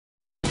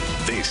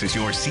This is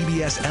your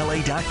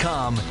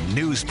CBSLA.com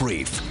news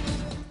brief.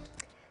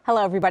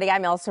 Hello, everybody.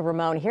 I'm Elsa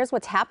Ramon. Here's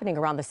what's happening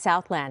around the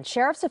Southland.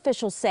 Sheriff's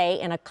officials say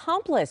an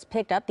accomplice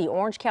picked up the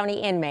Orange County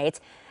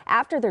inmates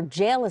after their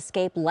jail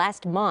escape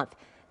last month.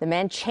 The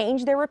men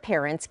changed their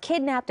appearance,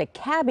 kidnapped a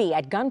cabbie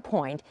at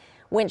gunpoint,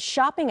 went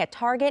shopping at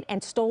Target,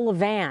 and stole a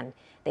van.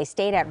 They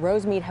stayed at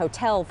Rosemead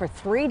Hotel for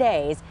 3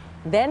 days,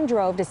 then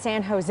drove to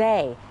San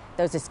Jose.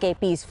 Those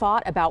escapees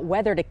fought about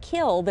whether to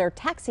kill their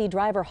taxi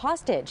driver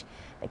hostage.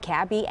 The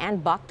cabbie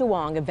and Bok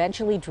Duong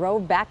eventually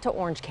drove back to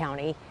Orange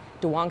County.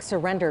 Duong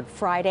surrendered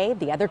Friday.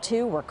 The other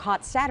two were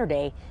caught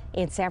Saturday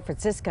in San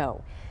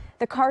Francisco.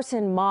 The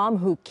Carson mom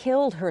who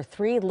killed her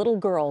 3 little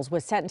girls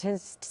was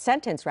sentenced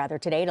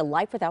today to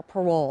life without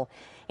parole.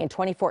 In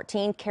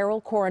 2014,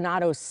 Carol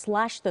Coronado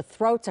slashed the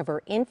throats of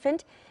her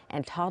infant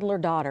and toddler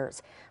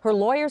daughters. Her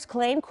lawyers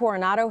claim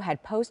Coronado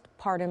had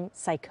postpartum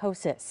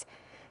psychosis.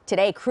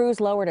 Today, crews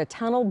lowered a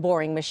tunnel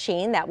boring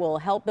machine that will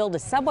help build a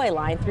subway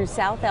line through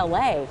South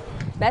LA.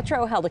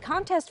 Metro held a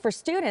contest for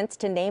students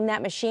to name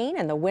that machine,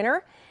 and the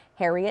winner,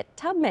 Harriet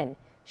Tubman.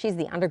 She's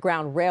the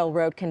Underground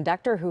Railroad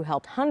conductor who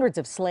helped hundreds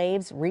of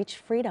slaves reach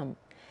freedom.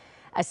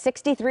 A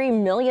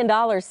 $63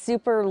 million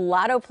Super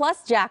Lotto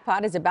Plus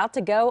jackpot is about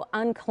to go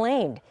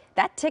unclaimed.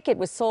 That ticket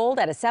was sold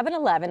at a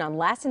 7-Eleven on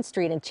Lassen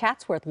Street in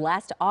Chatsworth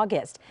last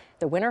August.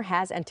 The winner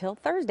has until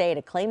Thursday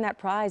to claim that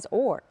prize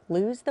or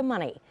lose the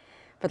money.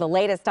 For the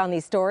latest on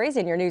these stories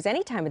in your news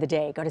any time of the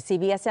day, go to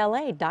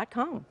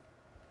CBSLA.com.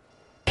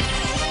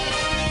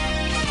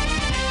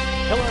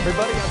 Hello,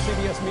 everybody. I'm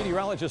CBS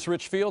meteorologist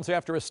Rich Fields.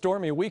 After a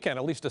stormy weekend,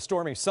 at least a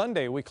stormy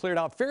Sunday, we cleared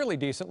out fairly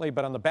decently,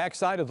 but on the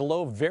backside of the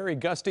low, very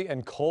gusty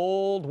and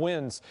cold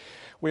winds.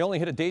 We only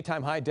hit a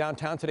daytime high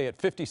downtown today at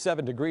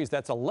 57 degrees.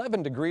 That's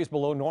 11 degrees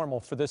below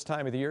normal for this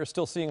time of the year.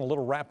 Still seeing a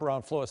little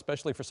wraparound flow,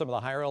 especially for some of the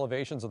higher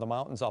elevations of the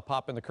mountains. I'll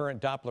pop in the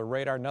current Doppler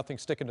radar. Nothing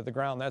sticking to the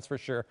ground, that's for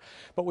sure.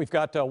 But we've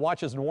got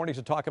watches and warnings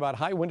to talk about.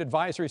 High wind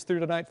advisories through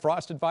tonight,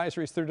 frost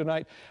advisories through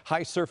tonight,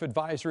 high surf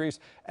advisories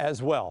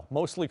as well.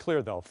 Mostly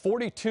clear, though.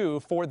 42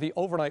 for the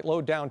overnight low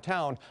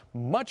downtown,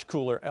 much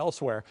cooler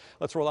elsewhere.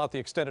 Let's roll out the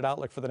extended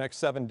outlook for the next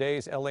 7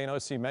 days. LA and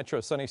OC Metro,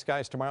 sunny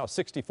skies tomorrow,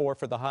 64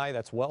 for the high.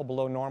 That's well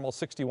below normal.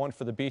 61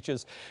 for the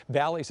beaches.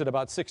 Valleys at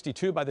about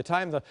 62. By the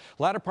time the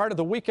latter part of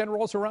the weekend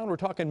rolls around, we're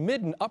talking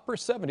mid and upper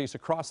 70s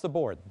across the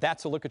board.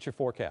 That's a look at your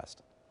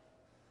forecast.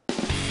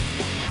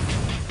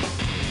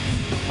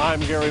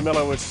 I'm Gary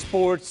Miller with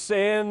sports,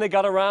 and they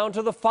got around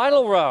to the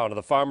final round of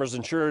the Farmers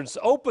Insurance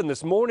Open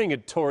this morning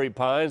at Torrey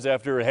Pines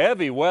after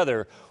heavy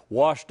weather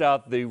washed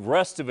out the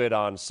rest of it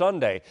on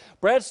Sunday.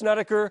 Brad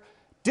Snedeker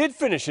did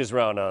finish his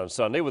round on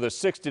Sunday with a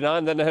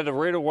 69, then had to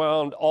wait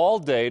around all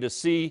day to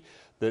see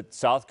that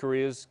South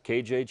Korea's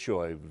KJ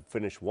Choi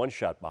finished one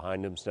shot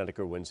behind him.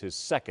 Snedeker wins his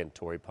second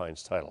Torrey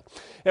Pines title.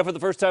 And for the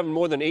first time in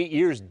more than 8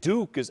 years,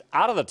 Duke is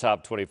out of the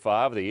top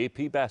 25 of the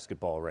AP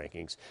basketball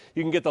rankings.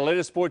 You can get the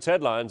latest sports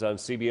headlines on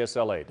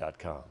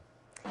CBSLA.com.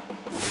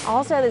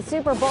 Also, the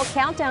Super Bowl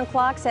countdown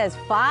clock says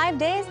 5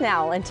 days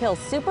now until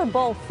Super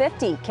Bowl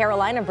 50,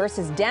 Carolina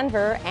versus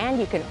Denver, and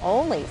you can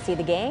only see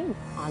the game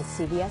on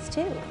CBS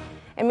 2.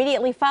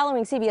 Immediately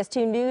following CBS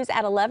 2 News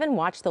at 11,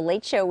 watch The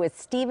Late Show with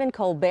Stephen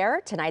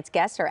Colbert. Tonight's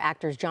guests are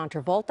actors John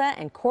Travolta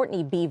and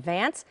Courtney B.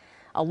 Vance,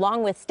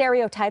 along with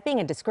stereotyping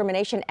and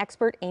discrimination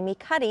expert Amy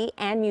Cuddy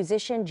and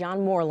musician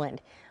John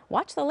Moreland.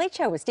 Watch The Late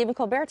Show with Stephen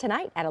Colbert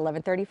tonight at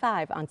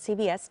 11:35 on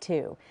CBS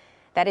 2.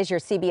 That is your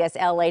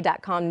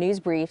CBSLA.com news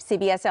brief.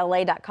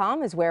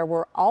 CBSLA.com is where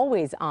we're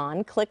always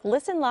on. Click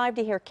Listen Live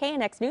to hear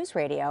KNX News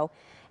Radio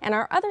and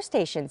our other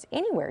stations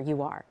anywhere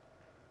you are.